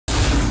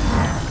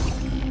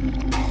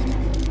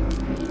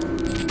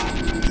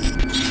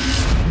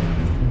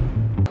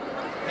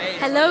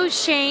Hello,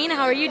 Shane.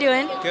 How are you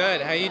doing?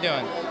 Good. How you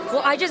doing?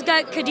 Well, I just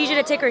got Khadijah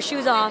to take her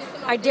shoes off.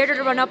 I dared her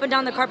to run up and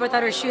down the carpet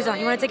without her shoes on.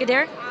 You want to take a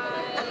dare?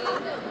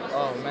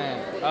 Oh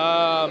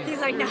man. He's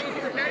like, no.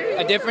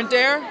 A different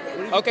dare?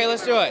 Okay,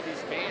 let's do it.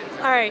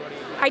 All right.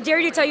 I dare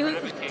you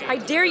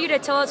to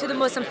tell us who the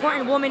most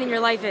important woman in your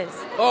life is.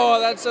 Oh,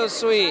 that's so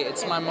sweet.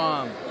 It's my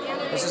mom.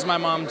 This is my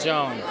mom,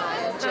 Joan.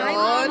 Joan,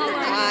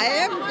 I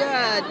am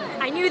good.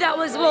 I knew that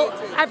was, well,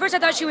 at first I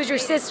thought she was your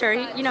sister,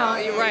 you know.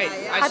 You're right.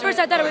 At first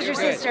I thought it was your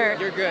sister.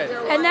 You're good.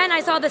 And then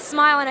I saw the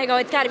smile and I go,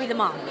 it's got to be the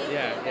mom.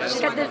 Yeah.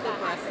 She's got the...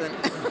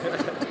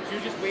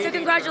 So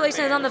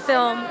congratulations on the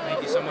film.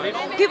 Thank you so much.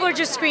 People are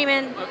just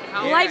screaming.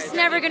 Life's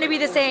never going to be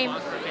the same.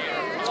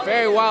 It's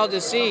very wild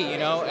to see, you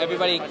know.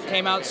 Everybody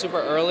came out super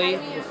early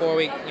before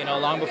we,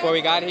 long before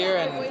we got here,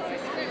 and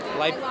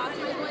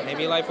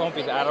maybe life won't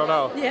be that. I don't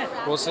know. Yeah.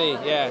 We'll see,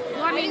 yeah.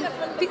 Well, I mean,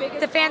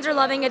 the fans are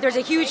loving it. There's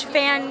a huge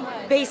fan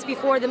base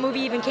before the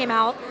movie even came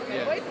out.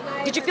 Yeah.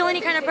 Did you feel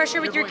any kind of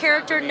pressure with your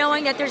character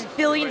knowing that there's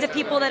billions of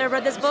people that have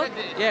read this book?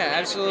 Yeah,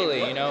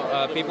 absolutely.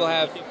 People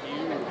have,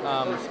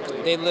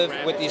 they live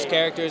with these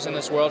characters in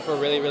this world for a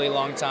really, really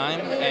long time,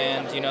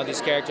 and,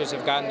 these characters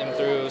have gotten them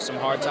through some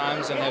hard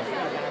times and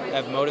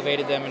have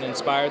motivated them and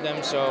inspired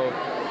them, so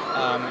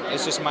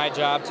it's just my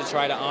job to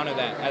try to honor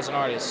that as an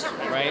artist,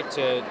 right?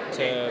 To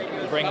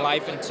bring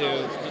life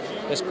into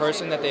this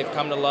person that they've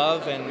come to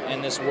love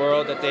and this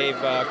world that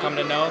they've come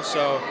to know.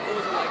 So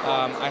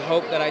I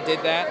hope that I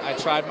did that. I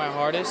tried my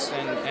hardest,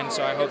 and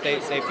so I hope they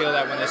feel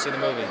that when they see the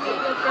movie.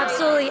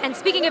 Absolutely. And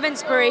speaking of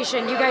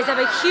inspiration, you guys have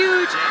a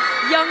huge,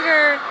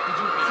 younger,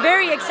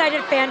 very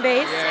excited fan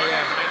base.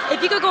 Yeah.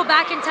 If you could go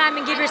back in time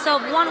and give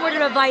yourself one word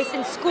of advice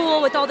in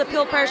school with all the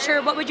peer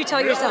pressure, what would you tell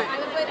yourself?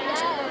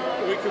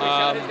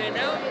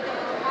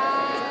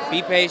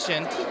 Be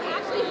patient.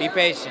 Be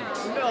patient.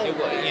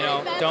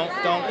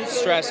 Don't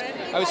stress.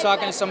 I was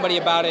talking to somebody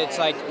about it. It's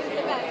like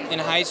in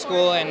high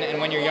school and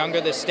when you're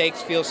younger, the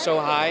stakes feel so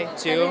high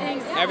too.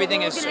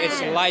 Everything is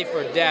life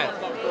or death.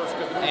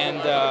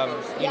 And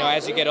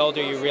as you get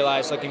older, you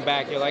realize, looking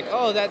back, you're like,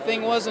 oh, that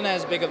thing wasn't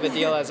as big of a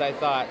deal as I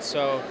thought.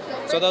 So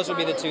those would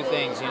be the two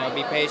things.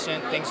 Be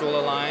patient. Things will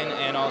align,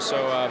 and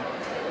also,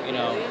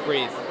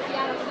 breathe.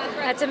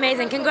 That's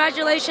amazing.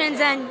 Congratulations,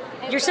 and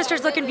your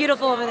sister's looking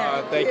beautiful over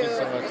there. Thank you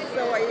so much.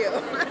 So are you.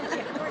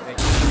 Thank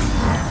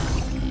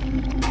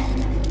you.